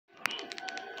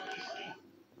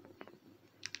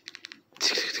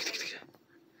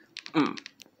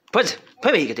Pues,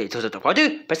 me get to the water,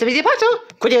 but the apostle,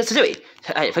 could you do it?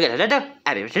 I forget another,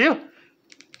 I will do.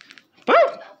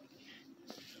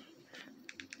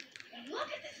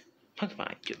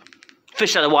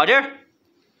 Fish out of water.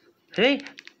 Hey,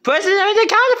 President of the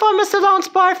California, Mr. Lone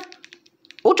Sparf.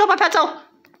 Oh, drop my pencil.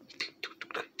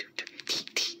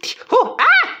 Oh,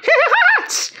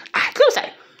 close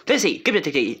that. Let's see, give it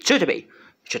to the shoot me.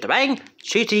 Shoot the bang,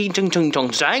 shooting,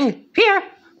 chung, sang. Here,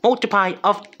 multiply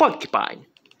of porcupine.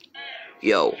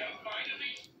 Yo.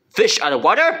 Fish out of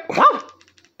water. 1,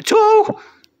 2.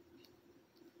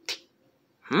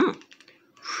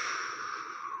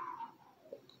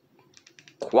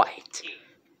 Quite.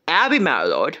 Abby, my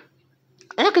lord.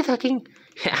 Look at talking.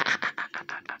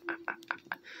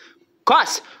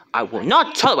 Cause I will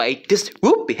not tolerate this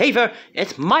rude behavior.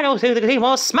 It's my own thing to the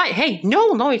more smite. Hey,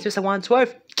 no noise, Mr.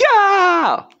 Wandsworth.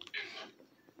 Yeah!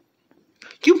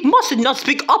 You must not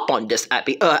speak up on this,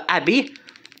 Abby. Abby.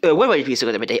 What will you be so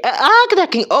good at day?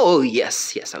 Oh,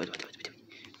 yes.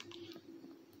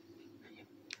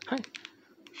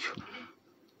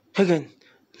 Again.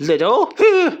 Little.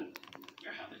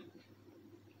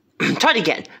 Tardy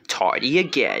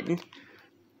again.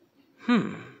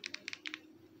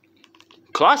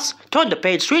 Class, turn the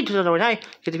page straight to the right.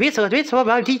 Get the bits of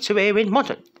about each way in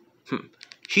mountain.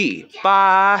 She,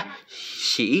 ba,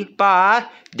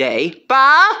 they,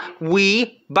 ba,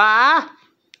 we, ba.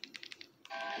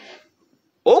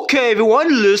 Okay,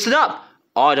 everyone, listen up.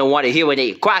 I don't want to hear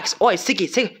any quacks or sticky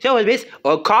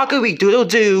or cockery doodle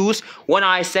doos when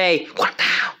I say, what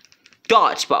now?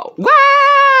 Dodgeball.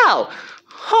 Wow!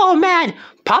 Oh man,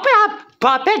 pop it up,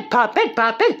 pop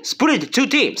it. Split it into 2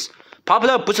 teams.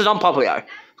 Popular puts it on popular.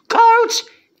 Coach!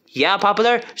 Yeah,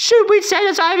 popular. Should we set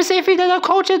aside the safety of the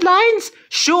coach's lines?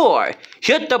 Sure.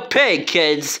 Hit the pig,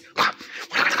 kids.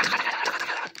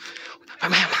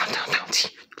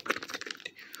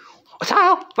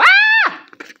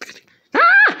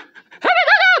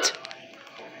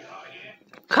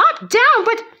 Calm down,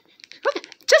 but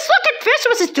just look at Fish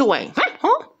what he's doing.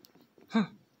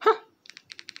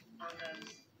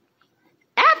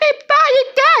 Everybody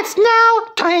dance now.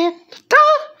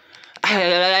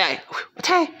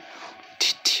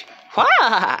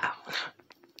 Wow.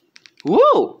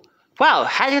 Woo. Wow.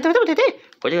 How do you do today?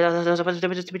 What do you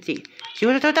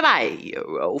do my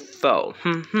Euro phone?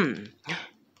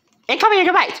 And come here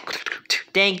to right.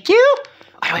 Thank you.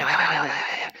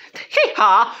 Hee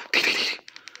haw.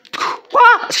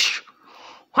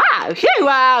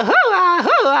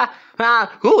 Wow.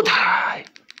 Good.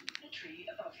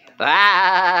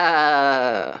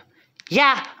 Wow.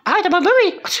 Yeah, I heard about a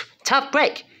movie. Tough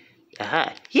break.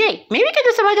 Yay. Maybe we can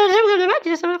do some.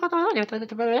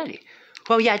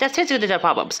 Well, yeah, that's it to the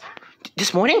problems.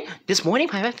 This morning,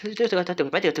 I had to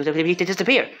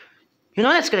disappear. You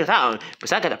know that's gonna sound,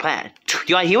 but I got a plan.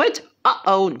 You wanna hear it?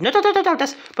 Uh-oh. No.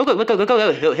 That's go.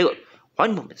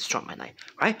 1 moment, strong my life,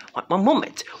 right? One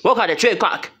moment. Woke out at 3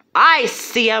 o'clock. I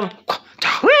see him.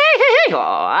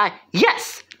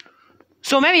 Yes.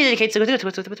 So maybe it indicates ready.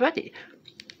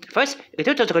 First, they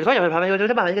disappear,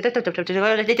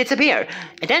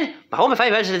 and then my home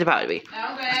fire versus the power me.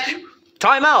 Okay.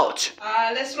 Time out.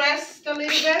 Let's rest a little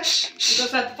bit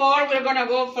because at 4 we're gonna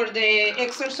go for the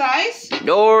exercise.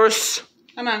 Norse.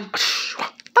 Come on.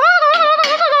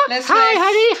 Let's rest.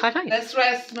 Hi. Let's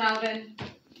rest, Malvin.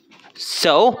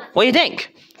 So, what do you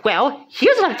think? Well,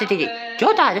 here's what I'm thinking.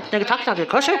 Your dad, talking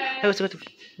closer. Here's what do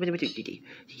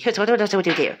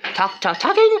there.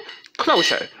 Talking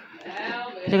closer.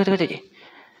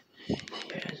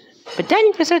 But then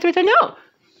you know.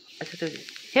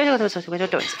 Here's what we're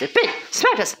doing.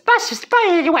 Smack us, bust us, buy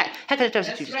it anywhere. Anger, faker,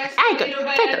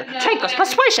 trinkles,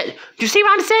 persuasion. Do you see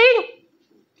what I'm saying?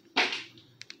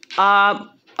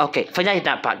 Okay, forget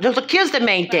that part. Look, here's the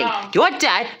main thing. Your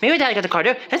dad, maybe dad got the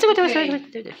Carter. Let's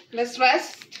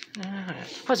rest.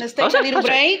 Let's take a little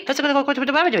break. Let's go to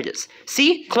the beverages.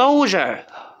 See? Closure.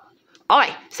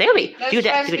 Alright, stay with me. Do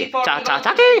that.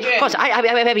 Talking. Of course, I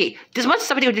this much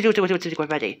somebody to do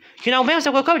ready. You know, maybe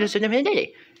we'll cover this in a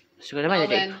minute. Of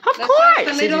course.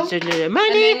 And then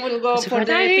we'll go for the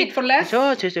Fit for Less.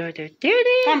 Come.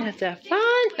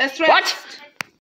 Let's rest. What?